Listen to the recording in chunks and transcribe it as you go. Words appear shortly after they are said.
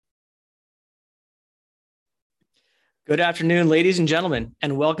Good afternoon, ladies and gentlemen,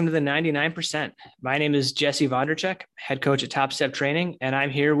 and welcome to the 99%. My name is Jesse Vonderchek, head coach at Top Step Training, and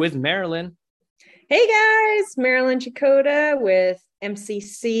I'm here with Marilyn. Hey guys, Marilyn Chakota with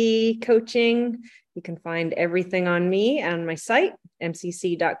MCC Coaching. You can find everything on me on my site,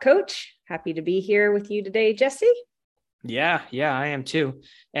 mcc.coach. Happy to be here with you today, Jesse. Yeah, I am too.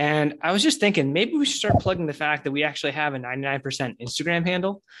 And I was just thinking maybe we should start plugging the fact that we actually have a 99% Instagram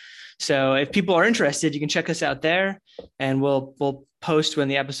handle. So if people are interested, you can check us out there, and we'll post when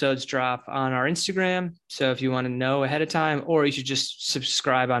the episodes drop on our Instagram. So if you want to know ahead of time, or you should just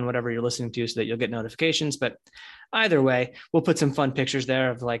subscribe on whatever you're listening to so that you'll get notifications. But either way, we'll put some fun pictures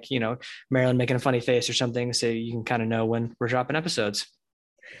there of Marilyn making a funny face or something, so you can kind of know when we're dropping episodes.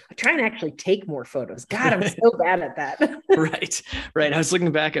 I try and actually take more photos. God, I'm so bad at that. Right. I was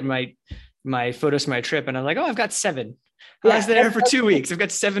looking back at my photos from my trip, and I'm like, oh, I've got 7. I Yeah, was there for 2 weeks. I've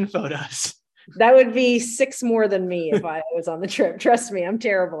got 7 photos. that would be 6 more than me if I was on the trip. Trust me, I'm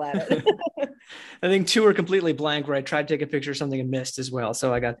terrible at it. I think 2 were completely blank where I tried to take a picture of something and missed as well.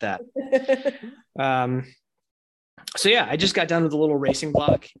 So I got that. So yeah, I just got done with a little racing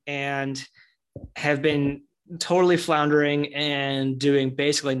block and have been totally floundering and doing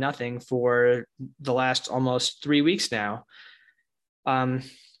basically nothing for the last almost 3 weeks now.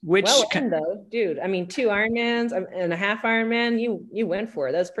 Which well though, dude, I mean, 2 Ironmans and a half Ironman, you went for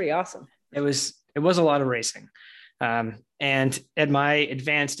it. That's pretty awesome. It was a lot of racing. And at my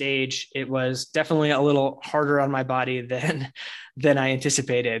advanced age, it was definitely a little harder on my body than I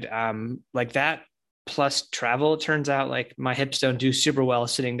anticipated. Like that plus travel, it turns out like my hips don't do super well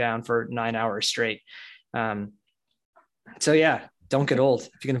sitting down for 9 hours straight. So yeah, don't get old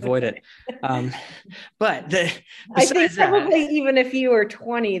if you can avoid it. But I think probably even if you were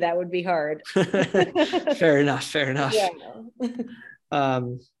 20, that would be hard. Fair enough. Yeah.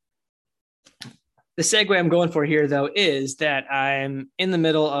 The segue I'm going for here, though, is that I'm in the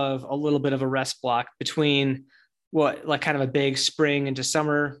middle of a little bit of a rest block between kind of a big spring into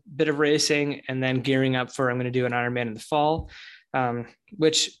summer bit of racing, and then gearing up for I'm going to do an Ironman in the fall,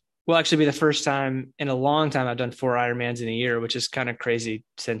 which will actually be the first time in a long time I've done 4 Ironmans in a year, which is kind of crazy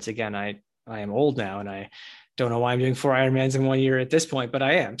since, again, I am old now and I don't know why I'm doing 4 Ironmans in 1 year at this point, but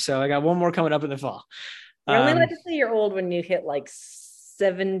I am. So I got one more coming up in the fall. You're only allowed to say you're old when you hit like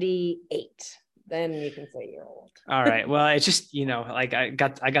 78. Then you can say you're old. All right. Well, it's just, like I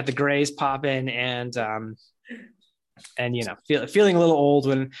got the grays popping and feeling a little old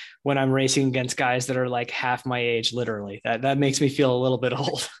when I'm racing against guys that are like half my age, literally. That makes me feel a little bit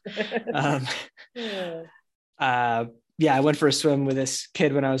old. I went for a swim with this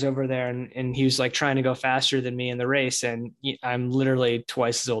kid when I was over there, and he was like trying to go faster than me in the race, and I'm literally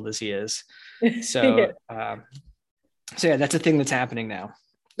twice as old as he is. So, yeah, that's a thing that's happening now.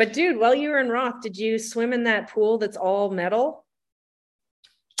 But dude, while you were in Roth, did you swim in that pool that's all metal?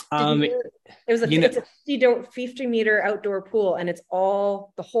 It's a 50-meter outdoor pool, and it's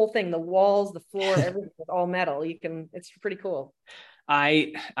all the whole thing, the walls, the floor, everything is all metal. It's pretty cool.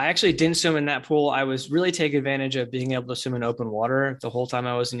 I actually didn't swim in that pool. I was really taking advantage of being able to swim in open water the whole time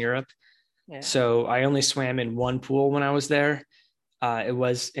I was in Europe. Yeah. So I only swam in one pool when I was there. It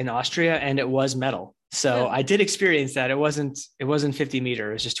was in Austria, and it was metal. So I did experience that. It wasn't 50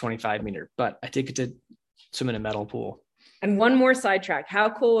 meter. It was just 25 meter, but I did get to swim in a metal pool. And one more sidetrack. How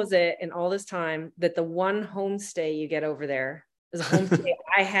cool was it in all this time that the one homestay you get over there is a homestay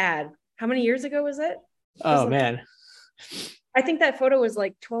I had? How many years ago was it? Man. I think that photo was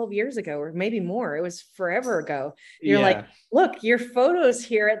like 12 years ago or maybe more. It was forever ago. You're like, look, your photo's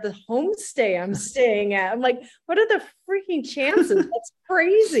here at the homestay I'm staying at. I'm like, what are the freaking chances? That's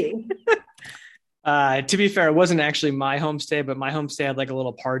crazy. To be fair, it wasn't actually my homestay, but my homestay had like a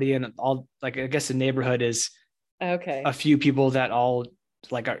little party, and all, like, I guess the neighborhood is okay. A few people that all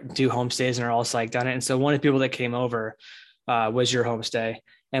do homestays and are all psyched on it. And so one of the people that came over was your homestay,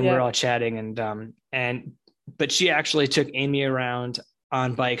 and we're all chatting, but she actually took Amy around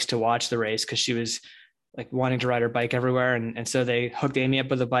on bikes to watch the race because she was like wanting to ride her bike everywhere. And so they hooked Amy up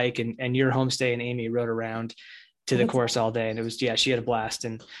with a bike, and your homestay and Amy rode around to the course all day. And it was, she had a blast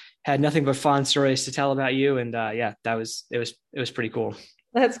and had nothing but fun stories to tell about you. And it was pretty cool.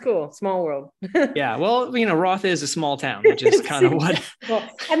 That's cool. Small world. Yeah. Well, Roth is a small town, which is kind of what.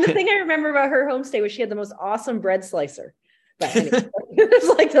 And the thing I remember about her homestay was she had the most awesome bread slicer. But anyway, it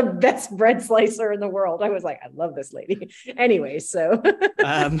was like the best bread slicer in the world. I was like, I love this lady. Anyway, so.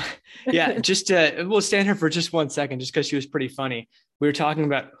 We'll stand her for just 1 second, just because she was pretty funny. We were talking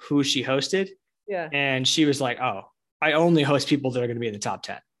about who she hosted. Yeah. And she was like, oh, I only host people that are going to be in the top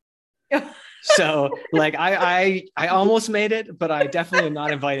 10. So like I almost made it, but I definitely am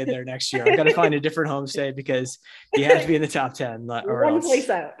not invited there next year. I've got to find a different homestay because you have to be in the top 10 or One else, place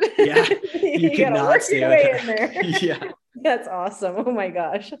out. yeah, you You could gotta not work stay your with way her. in there. Yeah. That's awesome. Oh my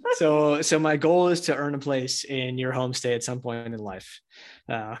gosh. So my goal is to earn a place in your homestay at some point in life.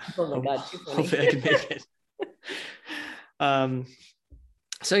 Oh my God, too funny. Hopefully I can make it. Um,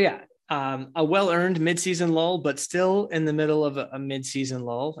 so yeah, a well-earned mid-season lull, but still in the middle of a mid-season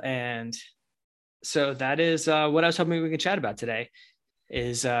lull. And so that is what I was hoping we could chat about today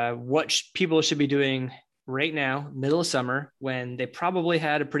is what people should be doing right now, middle of summer, when they probably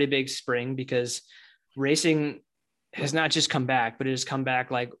had a pretty big spring because racing has not just come back, but it has come back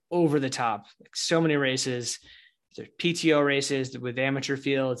like over the top. Like so many races, there's PTO races with amateur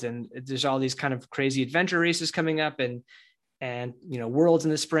fields, and there's all these kind of crazy adventure races coming up, and worlds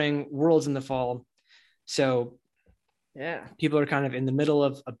in the spring, worlds in the fall. So Yeah. people are kind of in the middle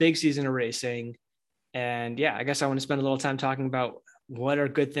of a big season of racing. And yeah, I guess I want to spend a little time talking about what are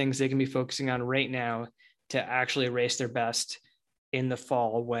good things they can be focusing on right now to actually race their best in the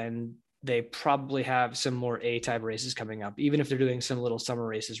fall when they probably have some more A-type races coming up, even if they're doing some little summer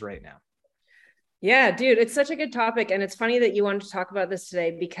races right now. Yeah, dude, it's such a good topic. And it's funny that you wanted to talk about this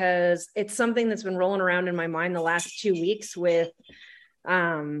today because it's something that's been rolling around in my mind the last 2 weeks with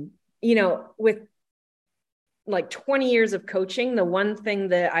like 20 years of coaching. The one thing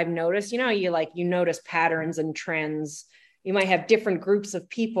that I've noticed, you notice patterns and trends. You might have different groups of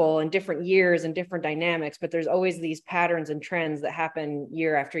people and different years and different dynamics, but there's always these patterns and trends that happen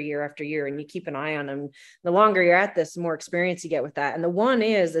year after year after year, and you keep an eye on them. The longer you're at this, the more experience you get with that. And the one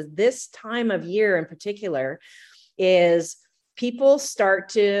is this time of year in particular is people start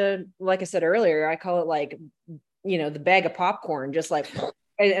to, like I said earlier, I call it like, the bag of popcorn, just like,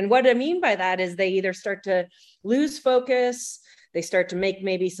 and what I mean by that is they either start to lose focus, they start to make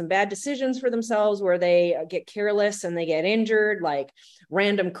maybe some bad decisions for themselves where they get careless and they get injured, like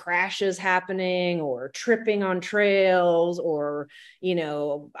random crashes happening or tripping on trails, or,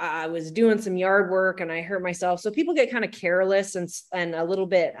 I was doing some yard work and I hurt myself. So people get kind of careless and a little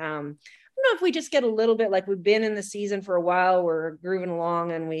bit, I don't know if we just get a little bit like we've been in the season for a while, we're grooving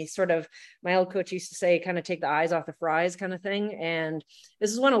along, and we sort of, my old coach used to say, kind of take the eyes off the fries kind of thing. And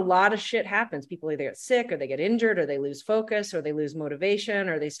this is when a lot of shit happens. People either get sick or they get injured or they lose focus or they lose motivation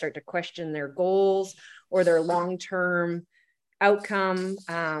or they start to question their goals or their long-term outcome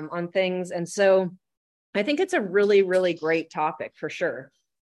on things. And so I think it's a really, really great topic for sure.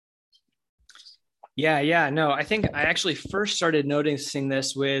 Yeah. No, I think I actually first started noticing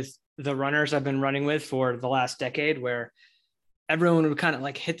this with the runners I've been running with for the last decade, where everyone would kind of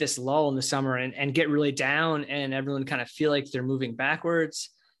like hit this lull in the summer and get really down, and everyone kind of feel like they're moving backwards.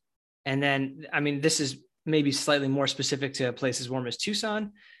 And then, I mean, this is maybe slightly more specific to places warm as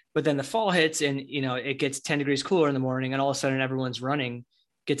Tucson, but then the fall hits and, it gets 10 degrees cooler in the morning, and all of a sudden everyone's running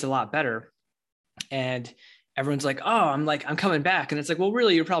gets a lot better. And everyone's like, oh, I'm coming back. And it's like, well,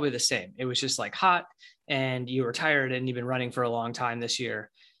 really, you're probably the same. It was just like hot and you were tired and you've been running for a long time this year.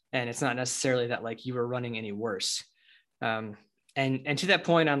 And it's not necessarily that like you were running any worse. And to that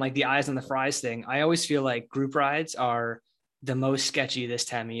point on like the eyes on the fries thing, I always feel like group rides are the most sketchy this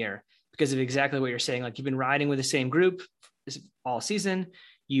time of year because of exactly what you're saying. Like you've been riding with the same group all season,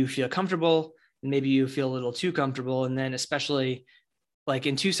 you feel comfortable, and maybe you feel a little too comfortable. And then especially like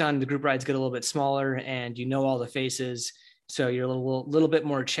in Tucson, the group rides get a little bit smaller and all the faces. So you're a little bit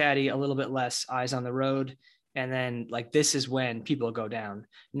more chatty, a little bit less eyes on the road. And then like, this is when people go down.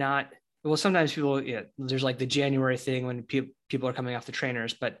 Sometimes people, there's like the January thing when people are coming off the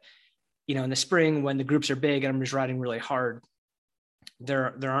trainers, but in the spring when the groups are big and I'm just riding really hard,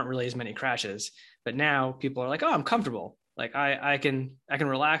 there aren't really as many crashes. But now people are like, oh, I'm comfortable. Like I can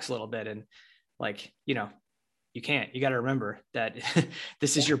relax a little bit. And like, you got to remember that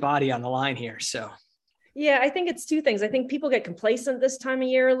this is your body on the line here. So yeah, I think it's two things. I think people get complacent this time of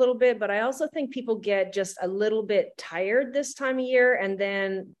year a little bit, but I also think people get just a little bit tired this time of year. And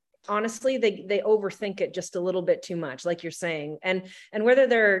then honestly, they overthink it just a little bit too much, like you're saying. And whether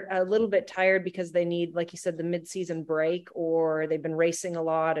they're a little bit tired because they need, like you said, the mid-season break, or they've been racing a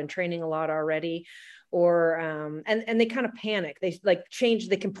lot and training a lot already, or and they kind of panic. They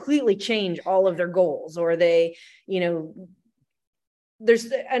they completely change all of their goals, or they,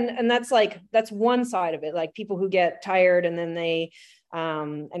 and that's one side of it. Like people who get tired and then they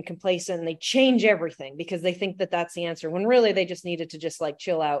and complacent, and they change everything because they think that that's the answer, when really they just needed to just like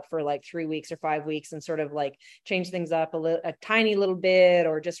chill out for like 3 weeks or 5 weeks and sort of like change things up a tiny little bit,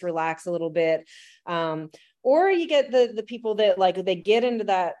 or just relax a little bit. Or you get the people that like they get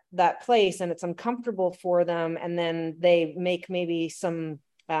into that place and it's uncomfortable for them, and then they make maybe some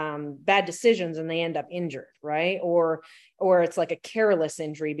bad decisions and they end up injured, right? Or it's like a careless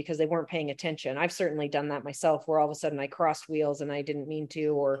injury because they weren't paying attention. I've certainly done that myself, where all of a sudden I crossed wheels and I didn't mean to,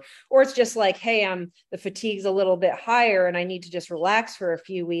 or it's just like, hey, the fatigue's a little bit higher and I need to just relax for a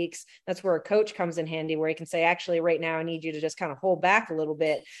few weeks. That's where a coach comes in handy, where he can say, actually, right now I need you to just kind of hold back a little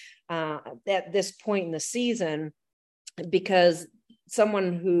bit at this point in the season, because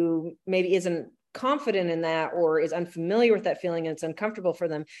someone who maybe isn't confident in that or is unfamiliar with that feeling and it's uncomfortable for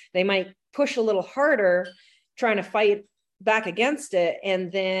them, they might push a little harder trying to fight back against it,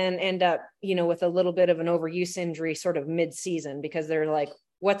 and then end up, with a little bit of an overuse injury sort of mid-season, because they're like,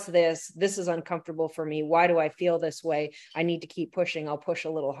 what's this? This is uncomfortable for me. Why do I feel this way? I need to keep pushing. I'll push a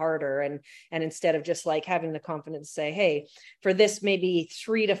little harder. And instead of just like having the confidence to say, hey, for this maybe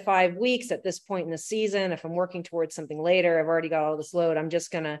 3 to 5 weeks at this point in the season, if I'm working towards something later, I've already got all this load, I'm just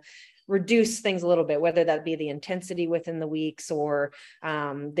going to reduce things a little bit, whether that be the intensity within the weeks, or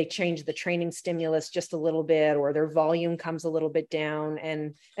they change the training stimulus just a little bit, or their volume comes a little bit down.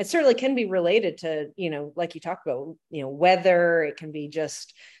 And it certainly can be related to, like you talked about, weather. It can be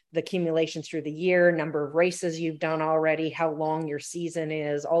just the accumulations through the year, number of races you've done already, how long your season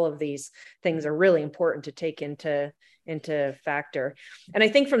is. All of these things are really important to take into factor. And I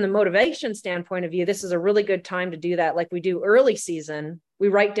think from the motivation standpoint of view, this is a really good time to do that. Like we do early season, we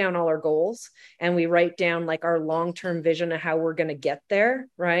write down all our goals and we write down like our long-term vision of how we're going to get there,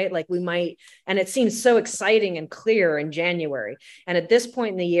 right? Like we might, and it seems so exciting and clear in January. And at this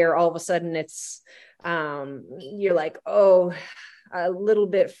point in the year, all of a sudden it's, you're like, oh, a little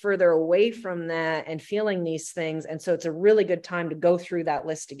bit further away from that and feeling these things. And so it's a really good time to go through that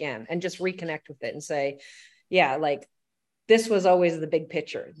list again and just reconnect with it and say, yeah, like this was always the big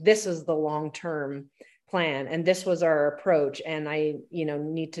picture. This is the long-term plan. And this was our approach. And I,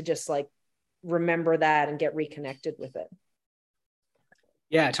 need to just like remember that and get reconnected with it.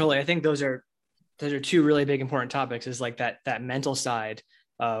 Yeah, totally. I think those are two really big important topics, is like that mental side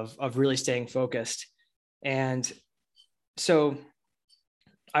of really staying focused. And so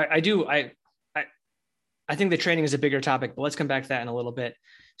I think the training is a bigger topic, but let's come back to that in a little bit.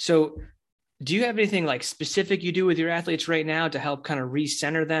 So do you have anything like specific you do with your athletes right now to help kind of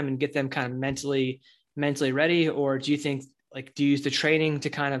recenter them and get them kind of mentally ready? Or do you think like, do you use the training to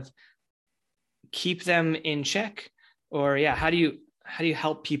kind of keep them in check? Or how do you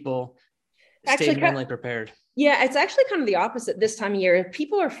help people stay mentally prepared? Yeah, it's actually kind of the opposite this time of year. If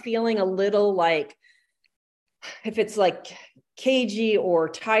people are feeling a little like, if it's like cagey or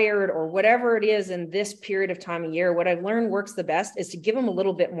tired or whatever it is in this period of time of year, what I've learned works the best is to give them a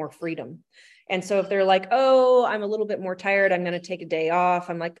little bit more freedom. And so if they're like, oh, I'm a little bit more tired, I'm going to take a day off,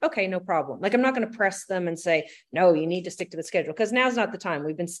 I'm like, okay, no problem. Like, I'm not going to press them and say, no, you need to stick to the schedule, because now's not the time.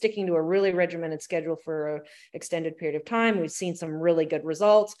 We've been sticking to a really regimented schedule for an extended period of time. We've seen some really good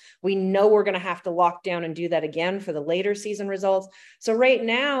results. We know we're going to have to lock down and do that again for the later season results. So right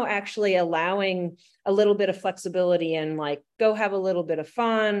now, actually allowing a little bit of flexibility and like, go have a little bit of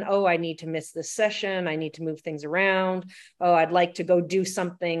fun. Oh, I need to miss this session. I need to move things around. Oh, I'd like to go do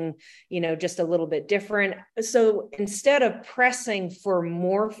something, just a little bit different. So instead of pressing for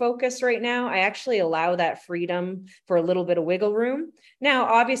more focus right now, I actually allow that freedom for a little bit of wiggle room. Now,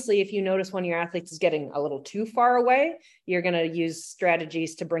 obviously, if you notice one of your athletes is getting a little too far away, you're going to use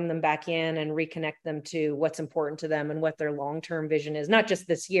strategies to bring them back in and reconnect them to what's important to them and what their long-term vision is, not just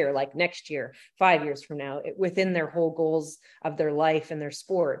this year, like next year, 5 years from now, within their whole goals of their life and their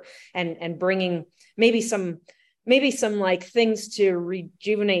sport, and bringing maybe some like things to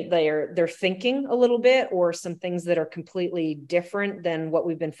rejuvenate their thinking a little bit, or some things that are completely different than what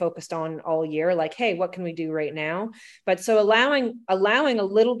we've been focused on all year. Like, hey, what can we do right now? But so allowing a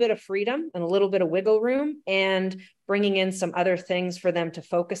little bit of freedom and a little bit of wiggle room, and bringing in some other things for them to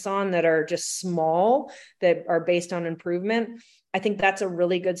focus on that are just small, that are based on improvement. I think that's a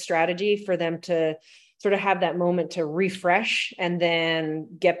really good strategy for them to sort of have that moment to refresh and then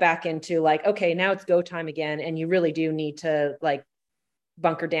get back into like, okay, now it's go time again. And you really do need to like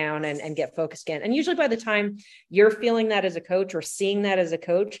bunker down and get focused again. And usually by the time you're feeling that as a coach or seeing that as a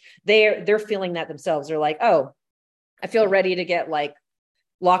coach, they're feeling that themselves. They're like, oh, I feel ready to get like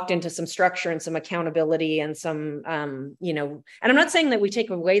locked into some structure and some accountability and some, and I'm not saying that we take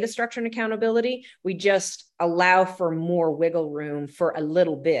away the structure and accountability. We just allow for more wiggle room for a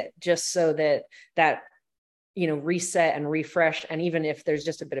little bit, just so that reset and refresh. And even if there's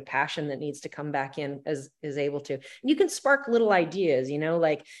just a bit of passion that needs to come back in, as is able to, and you can spark little ideas,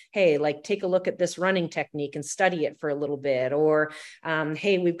 like, hey, like take a look at this running technique and study it for a little bit. Or,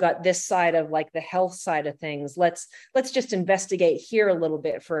 hey, we've got this side of like the health side of things. Let's just investigate here a little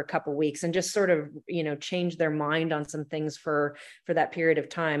bit for a couple of weeks and just sort of, change their mind on some things for that period of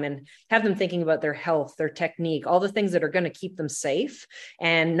time, and have them thinking about their health, their technique, all the things that are going to keep them safe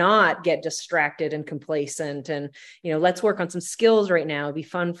and not get distracted and complacent. And let's work on some skills right now. It'd be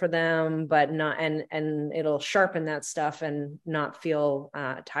fun for them, but not, and it'll sharpen that stuff and not feel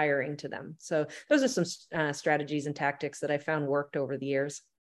tiring to them. So those are some strategies and tactics that I found worked over the years.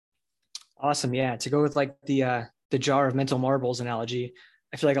 Awesome. Yeah, to go with like the jar of mental marbles analogy,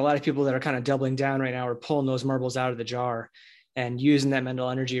 I feel like a lot of people that are kind of doubling down right now are pulling those marbles out of the jar and using that mental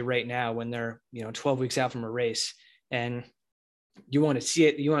energy right now when they're 12 weeks out from a race. And you want to see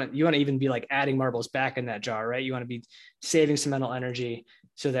it, you want to even be like adding marbles back in that jar, right? You want to be saving some mental energy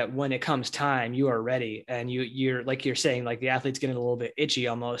so that when it comes time, you are ready. And you're like you're saying, like the athlete's getting a little bit itchy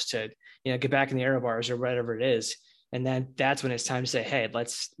almost to get back in the aero bars or whatever it is. And then that's when it's time to say, hey,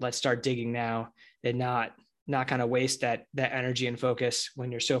 let's start digging now, and not kind of waste that energy and focus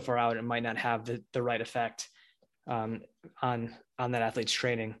when you're so far out. It might not have the right effect on that athlete's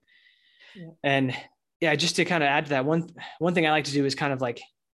training. Yeah. And yeah, just to kind of add to that, one thing I like to do is kind of like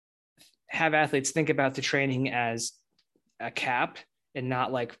have athletes think about the training as a cap and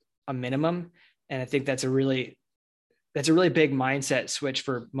not like a minimum. And I think that's a really big mindset switch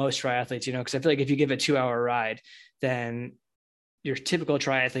for most triathletes, because I feel like if you give a 2-hour ride, then your typical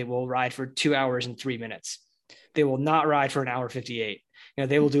triathlete will ride for 2 hours and 3 minutes. They will not ride for an hour 58.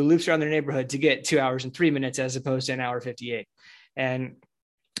 They will do loops around their neighborhood to get 2 hours and 3 minutes as opposed to an hour 58. And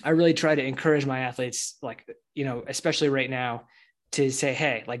I really try to encourage my athletes, like, especially right now, to say,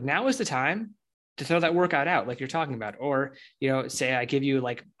 hey, like now is the time to throw that workout out, like you're talking about. Or, say I give you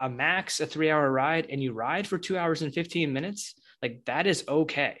like a 3-hour ride and you ride for 2 hours and 15 minutes. Like that is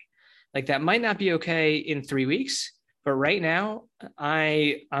okay. Like that might not be okay in 3 weeks, but right now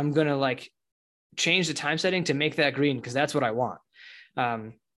I'm going to like change the time setting to make that green, because that's what I want.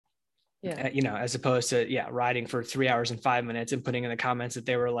 As opposed to riding for 3 hours and 5 minutes and putting in the comments that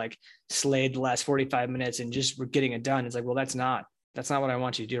they were like slayed the last 45 minutes and just were getting it done. It's like, well, that's not what I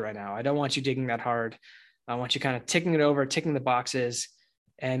want you to do right now. I don't want you digging that hard. I want you kind of ticking it over, ticking the boxes.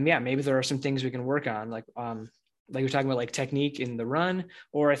 And maybe there are some things we can work on, like you're talking about, like technique in the run,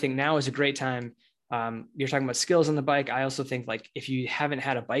 or I think now is a great time. You're talking about skills on the bike. I also think like if you haven't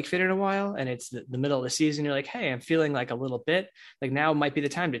had a bike fit in a while and it's the middle of the season, you're like, hey, I'm feeling like a little bit, like now might be the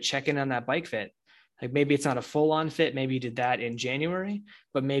time to check in on that bike fit. Like maybe it's not a full on fit. Maybe you did that in January,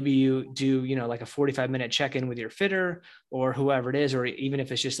 but maybe you do, like a 45-minute check-in with your fitter or whoever it is, or even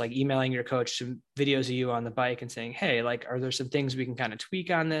if it's just like emailing your coach some videos of you on the bike and saying, hey, like, are there some things we can kind of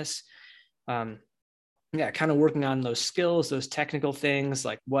tweak on this? Kind of working on those skills, those technical things,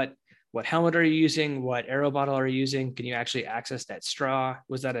 like what helmet are you using? What aero bottle are you using? Can you actually access that straw?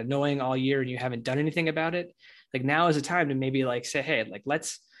 Was that annoying all year and you haven't done anything about it? Like now is a time to maybe like say, hey, like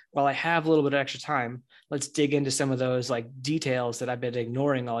while I have a little bit of extra time, let's dig into some of those like details that I've been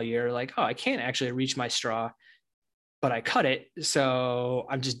ignoring all year. Like, oh, I can't actually reach my straw, but I cut it. So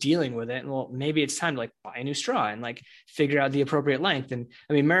I'm just dealing with it. And well, maybe it's time to like buy a new straw and like figure out the appropriate length. And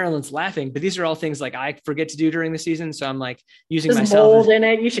I mean, Marilyn's laughing, but these are all things like I forget to do during the season. So I'm like using There's myself mold in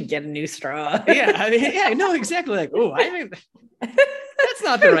it. You should get a new straw. Yeah. I mean, yeah, no, exactly. Like, oh, I mean, that's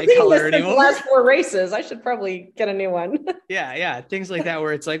not the right color anymore. The last 4 races, I should probably get a new one. Yeah. Things like that,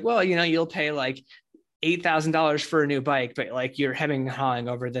 where it's like, well, you'll pay like $8,000 for a new bike, but like you're hemming and hawing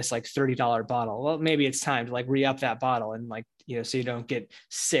over this like $30 bottle. Well, maybe it's time to like re-up that bottle and like, so you don't get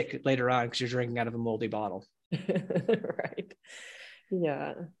sick later on because you're drinking out of a moldy bottle. Right.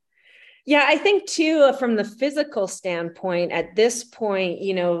 Yeah. Yeah, I think too, from the physical standpoint, at this point,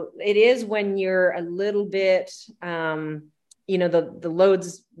 it is when you're a little bit, the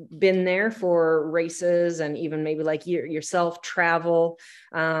load's been there for races and even maybe like yourself travel,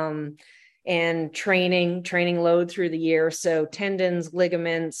 and training load through the year. So tendons,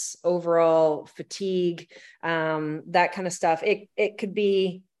 ligaments, overall fatigue, that kind of stuff. It could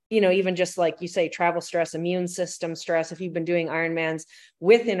be, even just like you say, travel stress, immune system stress. If you've been doing Ironmans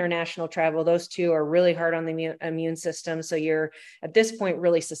with international travel, those two are really hard on the immune system. So you're at this point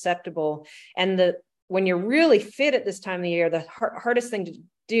really susceptible. And when you're really fit at this time of the year, the hardest thing to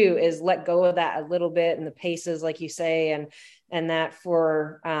do is let go of that a little bit, and the paces, like you say, and that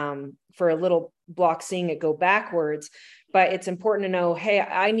for a little block, seeing it go backwards. But it's important to know, hey,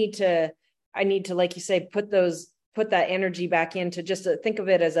 I need to, like you say, put that energy back into just to think of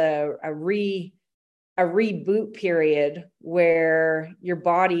it as a a reboot period where your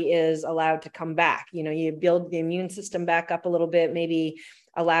body is allowed to come back. You build the immune system back up a little bit, maybe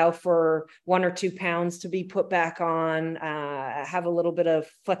allow for 1 or 2 pounds to be put back on, have a little bit of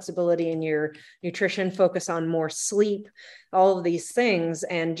flexibility in your nutrition, focus on more sleep, all of these things.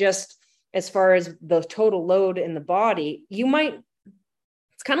 And just as far as the total load in the body,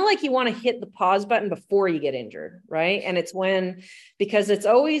 it's kind of like you want to hit the pause button before you get injured, right? And because it's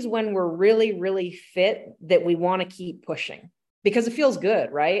always when we're really, really fit that we want to keep pushing because it feels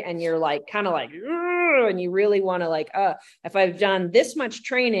good, right? And you're like, kind of like, and you really want to like, if I've done this much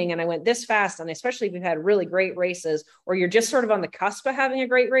training and I went this fast, and especially if you've had really great races, or you're just sort of on the cusp of having a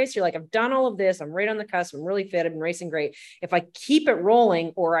great race, you're like, I've done all of this, I'm right on the cusp, I'm really fit, I've been racing great. If I keep it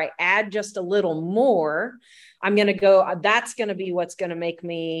rolling or I add just a little more, that's going to be what's going to make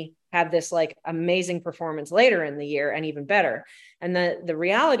me have this like amazing performance later in the year and even better. And the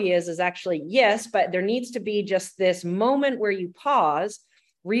reality is actually, yes, but there needs to be just this moment where you pause,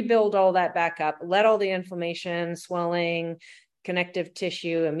 rebuild all that back up, let all the inflammation, swelling, connective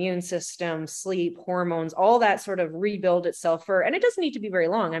tissue, immune system, sleep, hormones, all that sort of rebuild itself and it doesn't need to be very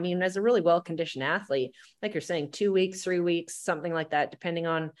long. I mean, as a really well-conditioned athlete, like you're saying, 2 weeks, 3 weeks, something like that, depending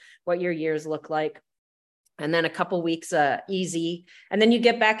on what your years look like. And then a couple weeks easy. And then you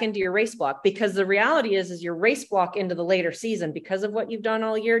get back into your race block, because the reality is your race block into the later season, because of what you've done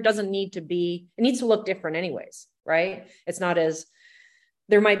all year, it needs to look different anyways, right?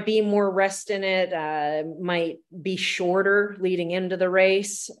 There might be more rest in it, might be shorter leading into the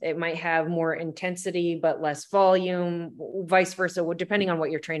race. It might have more intensity, but less volume, vice versa, depending on what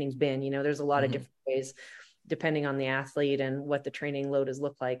your training's been. There's a lot of different ways depending on the athlete and what the training load has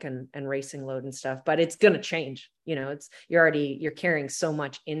looked like and racing load and stuff, but it's going to change. You're carrying so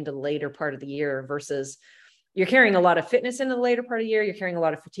much into the later part of the year versus you're carrying a lot of fitness into the later part of the year. You're carrying a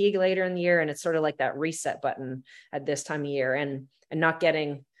lot of fatigue later in the year. And it's sort of like that reset button at this time of year and not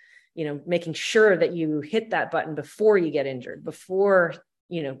getting, making sure that you hit that button before you get injured, before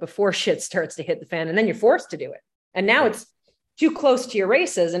shit starts to hit the fan, and then you're forced to do it. And now it's too close to your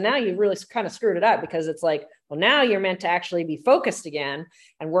races. And now you've really kind of screwed it up, because it's like, well, now you're meant to actually be focused again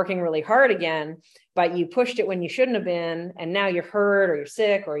and working really hard again, but you pushed it when you shouldn't have been. And now you're hurt or you're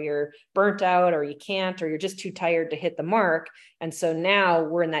sick or you're burnt out or you can't, or you're just too tired to hit the mark. And so now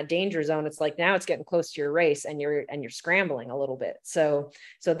we're in that danger zone. It's like, now it's getting close to your race and you're scrambling a little bit. So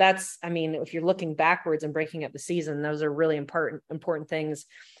that's, I mean, if you're looking backwards and breaking up the season, those are really important things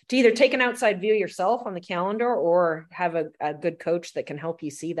to either take an outside view yourself on the calendar or have a good coach that can help you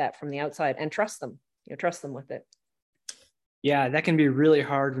see that from the outside and trust them with it. Yeah, that can be really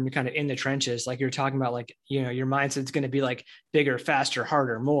hard when you're kind of in the trenches. Like you're talking about, like, your mindset's going to be like bigger, faster,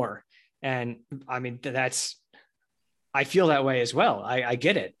 harder, more. And I mean, I feel that way as well. I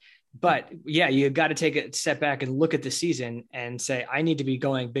get it. But yeah, you've got to take a step back and look at the season and say, I need to be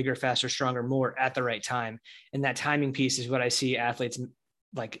going bigger, faster, stronger, more at the right time. And that timing piece is what I see athletes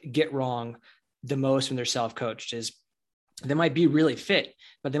like get wrong the most when they're self-coached. Is they might be really fit,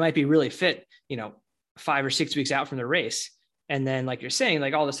 but they might be really fit, 5 or 6 weeks out from the race. And then, like you're saying,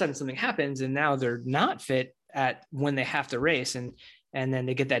 like all of a sudden something happens and now they're not fit at when they have to race. And then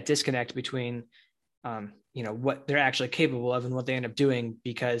they get that disconnect between, what they're actually capable of and what they end up doing,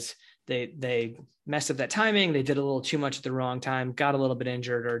 because they messed up that timing. They did a little too much at the wrong time, got a little bit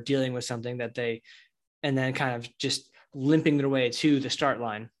injured, or dealing with something and then kind of just limping their way to the start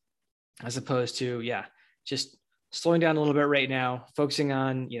line, as opposed to, just slowing down a little bit right now, focusing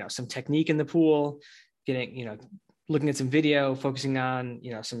on, some technique in the pool, getting, looking at some video, focusing on,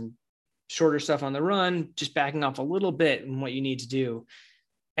 some shorter stuff on the run, just backing off a little bit in what you need to do.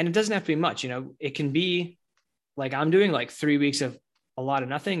 And it doesn't have to be much, it can be like I'm doing like 3 weeks of a lot of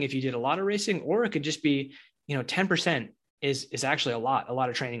nothing if you did a lot of racing, or it could just be, 10% is actually a lot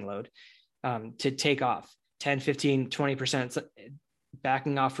of training load to take off. 10, 15, 20%.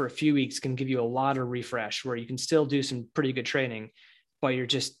 Backing off for a few weeks can give you a lot of refresh where you can still do some pretty good training, but you're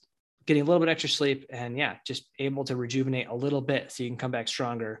just getting a little bit extra sleep and just able to rejuvenate a little bit so you can come back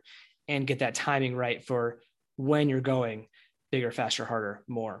stronger and get that timing right for when you're going bigger, faster, harder,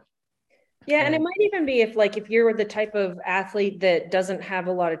 more. Yeah. And it might even be if you're the type of athlete that doesn't have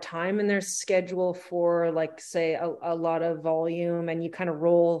a lot of time in their schedule for, like, say a lot of volume, and you kind of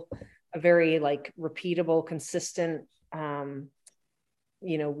roll a very like repeatable, consistent,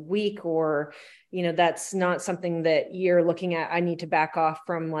 week, or, that's not something that you're looking at. I need to back off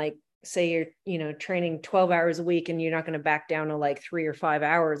from, like, say you're, training 12 hours a week and you're not going to back down to like 3 or 5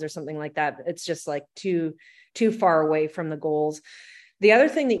 hours or something like that. It's just like too far away from the goals. The other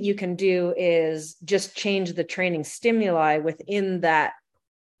thing that you can do is just change the training stimuli within that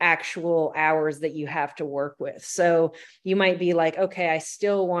actual hours that you have to work with. So you might be like, okay, I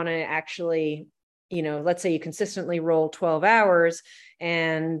still want to actually, let's say you consistently roll 12 hours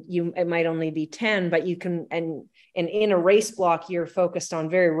and it might only be 10, but you can, and in a race block, you're focused on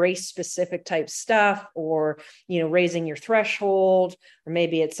very race specific type stuff, or, raising your threshold, or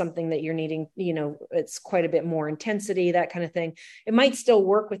maybe it's something that you're needing, it's quite a bit more intensity, that kind of thing. It might still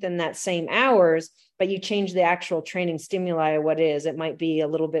work within that same hours, but you change the actual training stimuli of what is. It might be a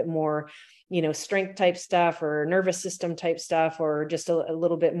little bit more, strength type stuff or nervous system type stuff, or just a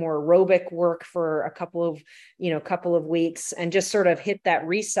little bit more aerobic work for a couple of weeks, and just sort of hit that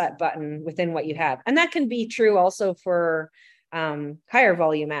reset button within what you have. And that can be true also for higher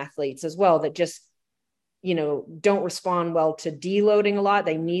volume athletes as well, that just, don't respond well to deloading a lot.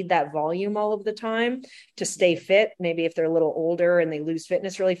 They need that volume all of the time to stay fit. Maybe if they're a little older and they lose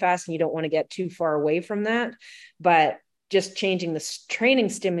fitness really fast, and you don't want to get too far away from that. But just changing the training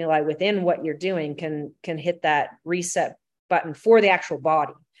stimuli within what you're doing can hit that reset button for the actual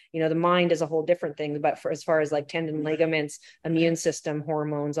body. The mind is a whole different thing, but as far as like tendon, ligaments, immune system,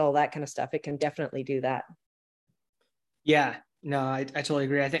 hormones, all that kind of stuff, it can definitely do that. Yeah, no, I totally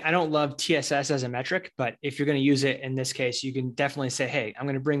agree. I don't love TSS as a metric, but if you're going to use it in this case, you can definitely say, hey, I'm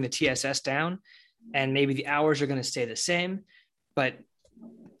going to bring the TSS down, and maybe the hours are going to stay the same, but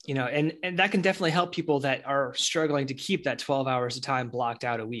and that can definitely help people that are struggling to keep that 12 hours of time blocked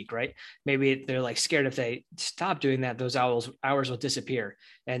out a week, right? Maybe they're like scared if they stop doing that, those hours will disappear.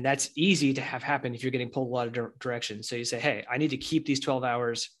 And that's easy to have happen if you're getting pulled a lot of directions. So you say, hey, I need to keep these 12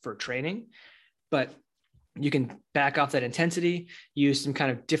 hours for training, but you can back off that intensity, use some kind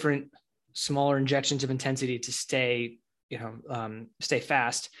of different smaller injections of intensity to stay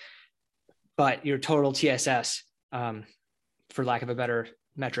fast, but your total TSS, for lack of a better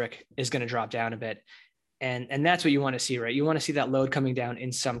metric, is going to drop down a bit. And that's what you want to see, right? You want to see that load coming down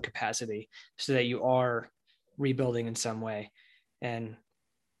in some capacity so that you are rebuilding in some way. And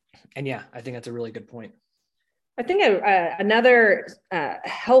yeah, I think that's a really good point. I think another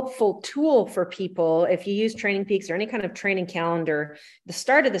helpful tool for people, if you use Training Peaks or any kind of training calendar, the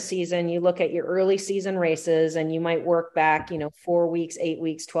start of the season, you look at your early season races and you might work back, 4 weeks, 8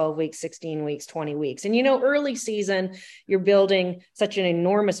 weeks, 12 weeks, 16 weeks, 20 weeks. And, early season, you're building such an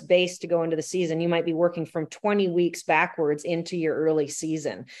enormous base to go into the season. You might be working from 20 weeks backwards into your early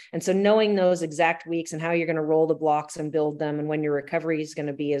season. And so knowing those exact weeks and how you're going to roll the blocks and build them and when your recovery is going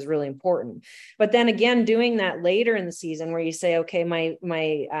to be is really important. But then again, doing that later in the season where you say, okay, my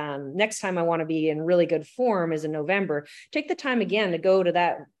next time I want to be in really good form is in November, take the time again to go to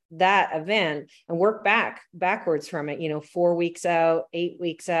that event and work backwards from it, 4 weeks out, 8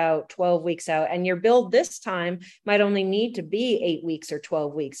 weeks out, 12 weeks out. And your build this time might only need to be 8 weeks or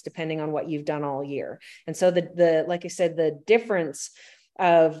 12 weeks, depending on what you've done all year. And so the like I said, the difference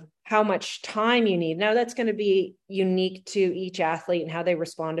of how much time you need. Now that's going to be unique to each athlete and how they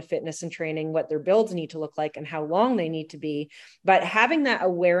respond to fitness and training, what their builds need to look like and how long they need to be. But having that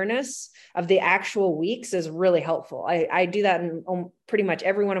awareness of the actual weeks is really helpful. I do that in pretty much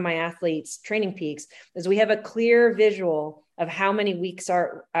every one of my athletes' Training Peaks, is we have a clear visual of how many weeks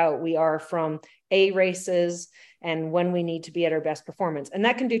out we are from races and when we need to be at our best performance. And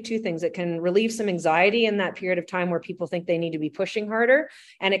that can do two things. It can relieve some anxiety in that period of time where people think they need to be pushing harder.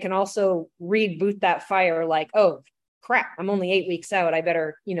 And it can also reboot that fire like, oh, crap, I'm only 8 weeks out. I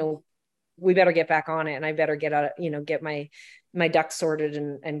better, we better get back on it. And I better get out, get my ducks sorted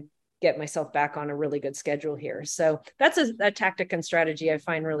and get myself back on a really good schedule here. So that's a tactic and strategy I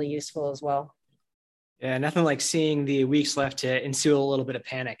find really useful as well. Yeah, nothing like seeing the weeks left to ensue a little bit of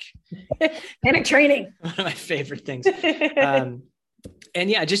panic. Panic training. One of my favorite things. And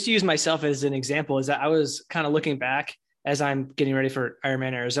yeah, just to use myself as an example, is that I was kind of looking back as I'm getting ready for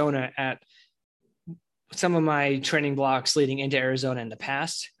Ironman Arizona at some of my training blocks leading into Arizona in the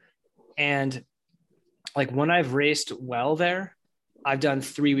past. And like when I've raced well there, I've done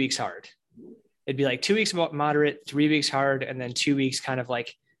 3 weeks hard. It'd be like 2 weeks moderate, 3 weeks hard, and then 2 weeks kind of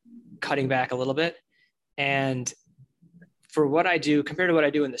like cutting back a little bit. And for what I do compared to what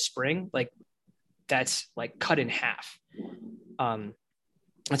I do in the spring, like that's like cut in half. And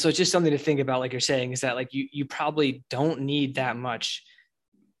so it's just something to think about, like you're saying, is that like you probably don't need that much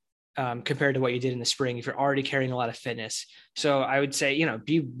compared to what you did in the spring if you're already carrying a lot of fitness. So I would say,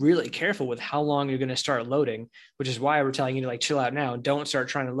 be really careful with how long you're going to start loading, which is why we're telling you to like chill out now. Don't start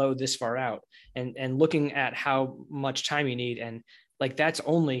trying to load this far out, and looking at how much time you need. And like, that's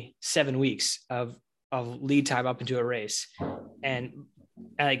only 7 weeks of lead time up into a race. And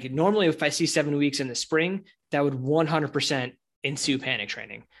like normally if I see 7 weeks in the spring, that would 100% ensue panic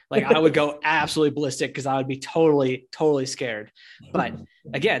training. Like I would go absolutely ballistic because I would be totally scared. But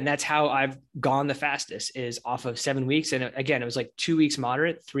again, that's how I've gone the fastest, is off of 7 weeks. And again, it was like 2 weeks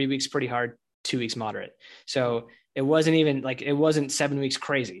moderate, 3 weeks pretty hard, 2 weeks moderate. So it wasn't even like, it wasn't 7 weeks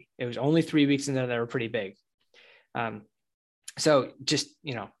crazy. It was only 3 weeks in there that were pretty big. So just,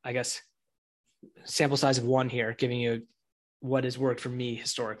 I guess sample size of 1 here, giving you what has worked for me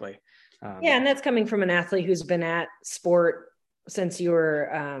historically. Yeah. And that's coming from an athlete who's been at sport since you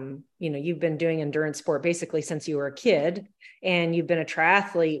were, you've been doing endurance sport basically since you were a kid, and you've been a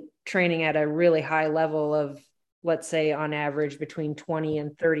triathlete training at a really high level of, let's say on average between 20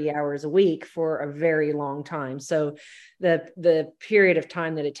 and 30 hours a week for a very long time. So the period of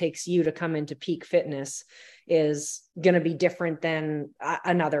time that it takes you to come into peak fitness is going to be different than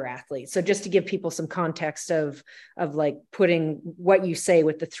another athlete. So just to give people some context of like putting what you say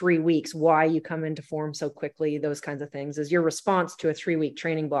with the 3 weeks, why you come into form so quickly, those kinds of things, is your response to a 3-week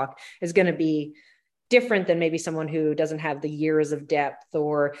training block is going to be different than maybe someone who doesn't have the years of depth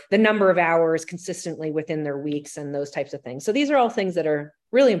or the number of hours consistently within their weeks and those types of things. So these are all things that are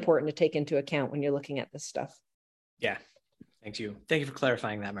really important to take into account when you're looking at this stuff. Yeah. Thank you for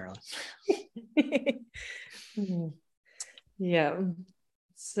clarifying that, Marilyn. Yeah.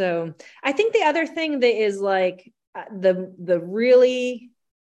 So I think the other thing that is like the really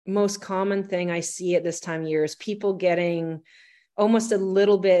most common thing I see at this time of year is people getting almost a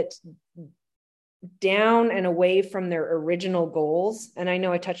little bit down and away from their original goals. And I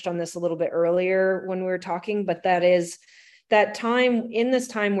know I touched on this a little bit earlier when we were talking, but that is that time, in this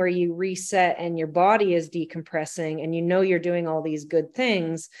time where you reset and your body is decompressing and you're doing all these good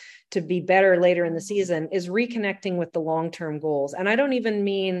things to be better later in the season, is reconnecting with the long-term goals. And I don't even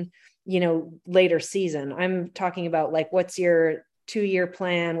mean, later season. I'm talking about like, what's your 2-year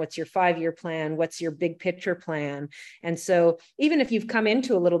plan? What's your 5-year plan? What's your big picture plan? And so even if you've come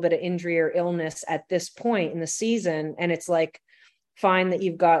into a little bit of injury or illness at this point in the season, and it's like, fine that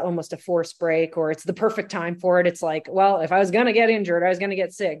you've got almost a forced break, or it's the perfect time for it. It's like, well, if I was going to get injured, I was going to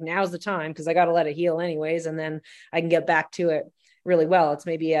get sick. Now's the time, because I got to let it heal anyways. And then I can get back to it really well. It's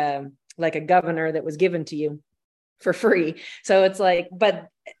maybe like a governor that was given to you for free. So it's like, but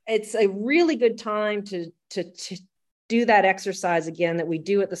it's a really good time to do that exercise again that we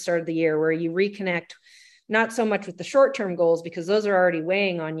do at the start of the year, where you reconnect not so much with the short-term goals, because those are already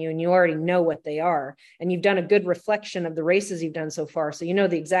weighing on you and you already know what they are. And you've done a good reflection of the races you've done so far. So you know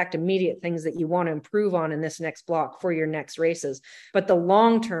the exact immediate things that you want to improve on in this next block for your next races. But the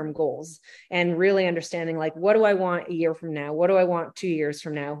long-term goals, and really understanding like, what do I want a year from now? What do I want 2 years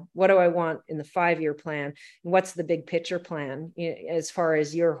from now? What do I want in the 5-year plan? And what's the big picture plan as far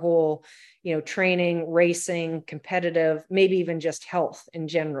as your whole, training, racing, competitive, maybe even just health in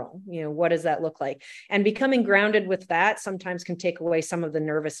general? What does that look like? And becoming grounded with that sometimes can take away some of the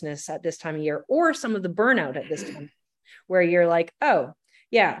nervousness at this time of year, or some of the burnout at this time, where you're like, oh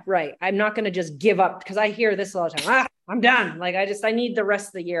yeah, right, I'm not going to just give up, because I hear this all the time. I'm done. Like, I need the rest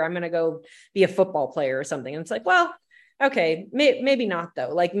of the year. I'm going to go be a football player or something. And it's like, well, okay, maybe not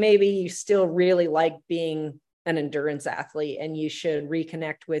though. Like maybe you still really like being an endurance athlete, and you should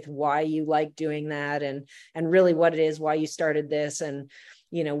reconnect with why you like doing that, and really what it is, why you started this, and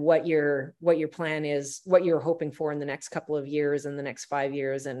what your plan is, what you're hoping for in the next couple of years and the next 5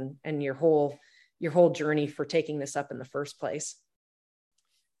 years, and your whole journey for taking this up in the first place.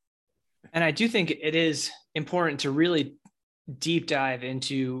 And I do think it is important to really deep dive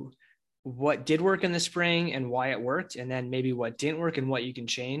into what did work in the spring and why it worked, and then maybe what didn't work and what you can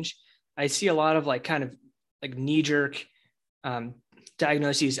change. I see a lot of like kind of like knee-jerk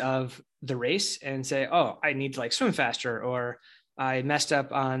diagnoses of the race and say, oh, I need to like swim faster, or I messed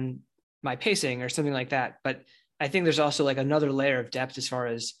up on my pacing or something like that. But I think there's also like another layer of depth as far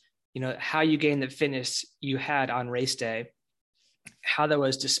as, how you gain the fitness you had on race day, how that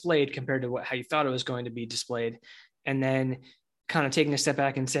was displayed compared to how you thought it was going to be displayed. And then kind of taking a step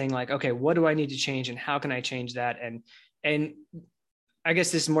back and saying like, okay, what do I need to change and how can I change that? And I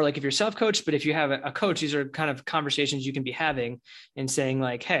guess this is more like if you're self-coached, but if you have a coach, these are kind of conversations you can be having and saying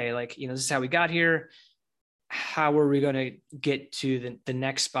like, hey, like, this is how we got here. How are we going to get to the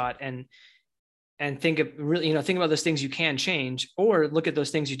next spot? And think of really, think about those things you can change, or look at those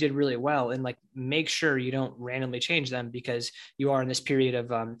things you did really well and like make sure you don't randomly change them because you are in this period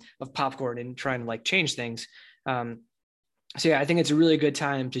of popcorn and trying to like change things. So yeah, I think it's a really good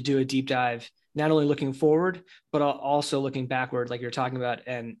time to do a deep dive, not only looking forward, but also looking backward, like you're talking about,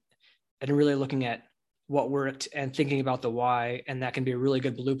 and really looking at what worked and thinking about the why. And that can be a really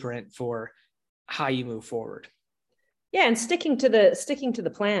good blueprint for how you move forward. Yeah, and sticking to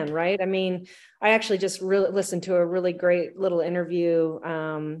the plan, right? I mean, I actually just really listened to a really great little interview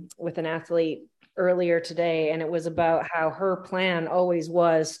with an athlete earlier today, and it was about how her plan always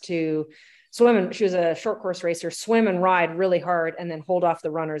was to swim, and she was a short course racer, swim and ride really hard and then hold off the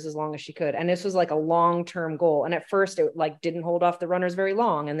runners as long as she could. And this was like a long-term goal. And at first it like didn't hold off the runners very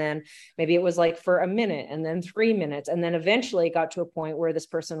long. And then maybe it was like for a minute and then 3 minutes. And then eventually it got to a point where this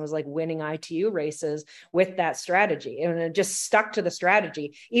person was like winning ITU races with that strategy. And it just stuck to the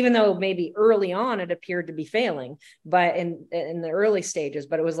strategy, even though maybe early on it appeared to be failing, but in the early stages,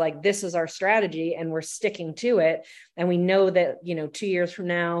 but it was like, this is our strategy and we're sticking to it. And we know that, 2 years from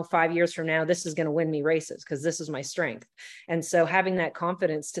now, 5 years from now, this is going to win me races because this is my strength. And so having that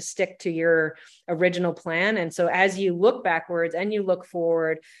confidence to stick to your original plan. And so as you look backwards and you look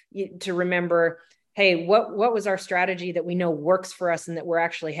forward, to remember, hey, what was our strategy that we know works for us and that we're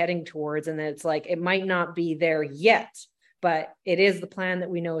actually heading towards? And that it's like, it might not be there yet, but it is the plan that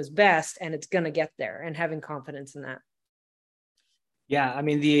we know is best and it's going to get there, and having confidence in that. Yeah, I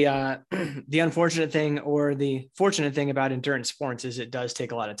mean the unfortunate thing or the fortunate thing about endurance sports is it does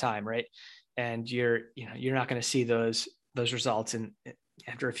take a lot of time, right? And you're not going to see those results in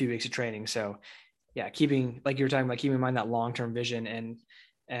after a few weeks of training. So yeah, keeping, like you were talking about, keeping in mind that long-term vision,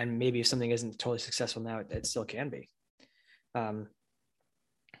 and maybe if something isn't totally successful now, it still can be. Um,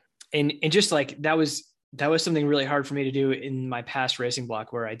 and just like that was something really hard for me to do in my past racing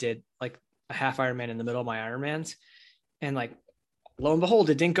block where I did like a half Ironman in the middle of my Ironmans, and like lo and behold,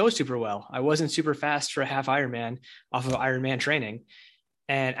 it didn't go super well. I wasn't super fast for a half Ironman off of Ironman training.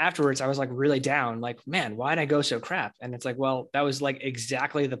 And afterwards, I was like really down, like, man, why did I go so crap? And it's like, well, that was like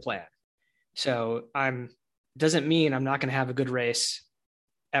exactly the plan. So doesn't mean I'm not going to have a good race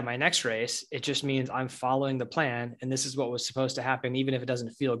at my next race. It just means I'm following the plan. And this is what was supposed to happen, even if it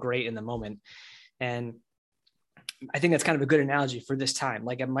doesn't feel great in the moment. And I think that's kind of a good analogy for this time.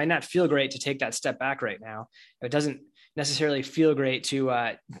 Like, it might not feel great to take that step back right now. It doesn't necessarily feel great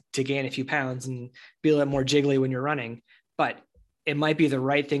to gain a few pounds and be a little more jiggly when you're running, but it might be the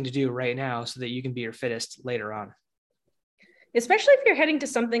right thing to do right now so that you can be your fittest later on. Especially if you're heading to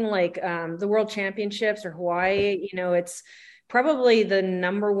something like the World Championships or Hawaii, it's probably the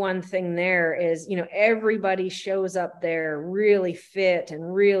number one thing there is, everybody shows up there really fit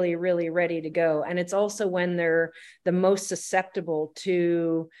and really, really ready to go. And it's also when they're the most susceptible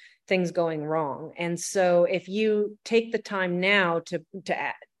to things going wrong. And so if you take the time now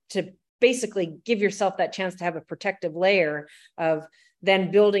to basically give yourself that chance to have a protective layer of then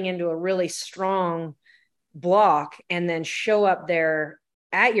building into a really strong block, and then show up there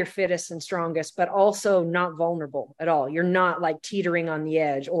at your fittest and strongest, but also not vulnerable at all. You're not like teetering on the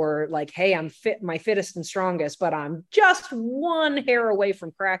edge or like, hey, I'm my fittest and strongest, but I'm just one hair away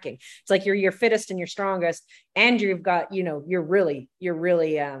from cracking. It's like you're your fittest and your strongest, and you've got, you're really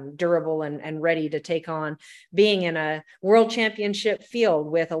durable and ready to take on being in a world championship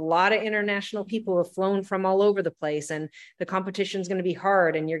field with a lot of international people who have flown from all over the place. And the competition is going to be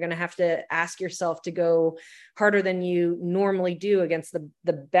hard, and you're going to have to ask yourself to go harder than you normally do against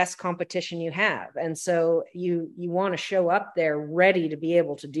the best competition you have. And so you want to show up there ready to be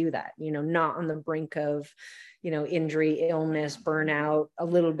able to do that, not on the brink of, injury, illness, burnout, a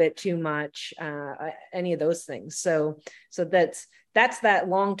little bit too much, any of those things. So that's that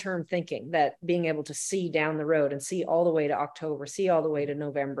long-term thinking, that being able to see down the road and see all the way to October, see all the way to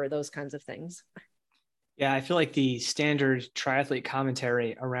November, those kinds of things. Yeah, I feel like the standard triathlete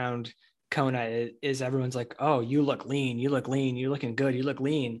commentary around Kona is everyone's like, oh, you look lean, you're looking good, you look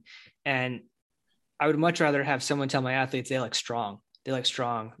lean. And I would much rather have someone tell my athletes they look strong.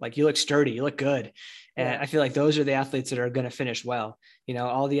 Like, you look sturdy, you look good. And yeah. I feel like those are the athletes that are going to finish well.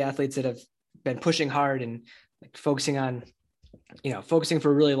 All the athletes that have been pushing hard and like focusing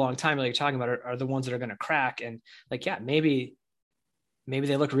for a really long time, like you're talking about, are the ones that are going to crack. And like, yeah, maybe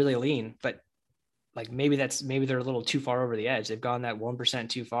they look really lean, but like maybe they're a little too far over the edge. They've gone that 1%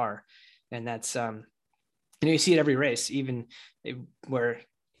 too far. And that's, you see it every race, even where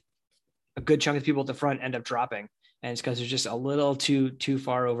a good chunk of people at the front end up dropping. And it's because they're just a little too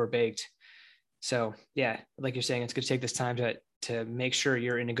far overbaked. So yeah, like you're saying, it's going to take this time to make sure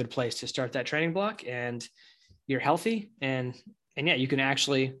you're in a good place to start that training block and you're healthy, and yeah, you can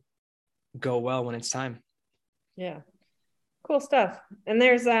actually go well when it's time. Yeah. Cool stuff. And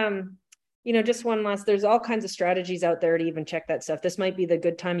there's, just one last, there's all kinds of strategies out there to even check that stuff. This might be the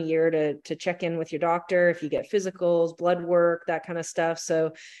good time of year to check in with your doctor if you get physicals, blood work, that kind of stuff.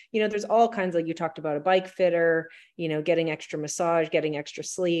 So, there's all kinds, like you talked about, a bike fitter, getting extra massage, getting extra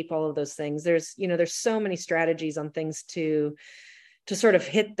sleep, all of those things. There's so many strategies on things to to sort of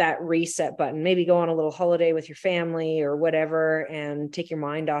hit that reset button, maybe go on a little holiday with your family or whatever, and take your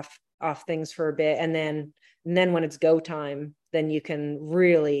mind off things for a bit. And then when it's go time, then you can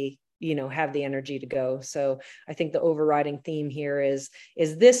really, have the energy to go. So I think the overriding theme here is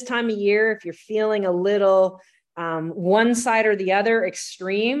this time of year, if you're feeling a little one side or the other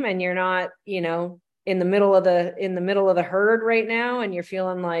extreme, and you're not, in the middle of the herd right now, and you're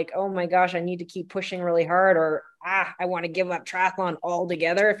feeling like, oh my gosh, I need to keep pushing really hard, or I want to give up triathlon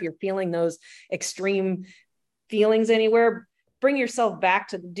altogether. If you're feeling those extreme feelings anywhere, bring yourself back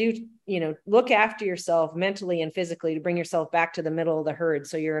to look after yourself mentally and physically to bring yourself back to the middle of the herd,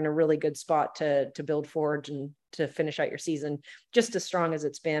 so you're in a really good spot to build forward and to finish out your season just as strong as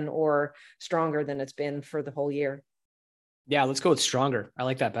it's been, or stronger than it's been for the whole year. Yeah, let's go with stronger. I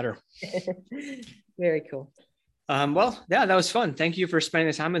like that better. Very cool. Well, yeah, that was fun. Thank you for spending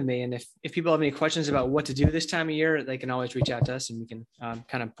the time with me. And if people have any questions about what to do this time of year, they can always reach out to us, and we can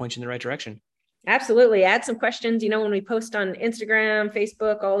kind of point you in the right direction. Absolutely. Add some questions, when we post on Instagram,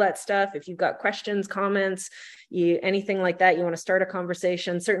 Facebook, all that stuff. If you've got questions, comments, anything like that, you want to start a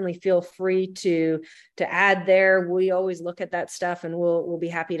conversation, certainly feel free to add there. We always look at that stuff, and we'll be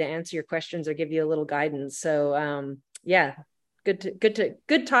happy to answer your questions or give you a little guidance. So yeah,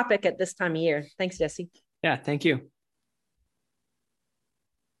 good topic at this time of year. Thanks, Jesse. Yeah, thank you.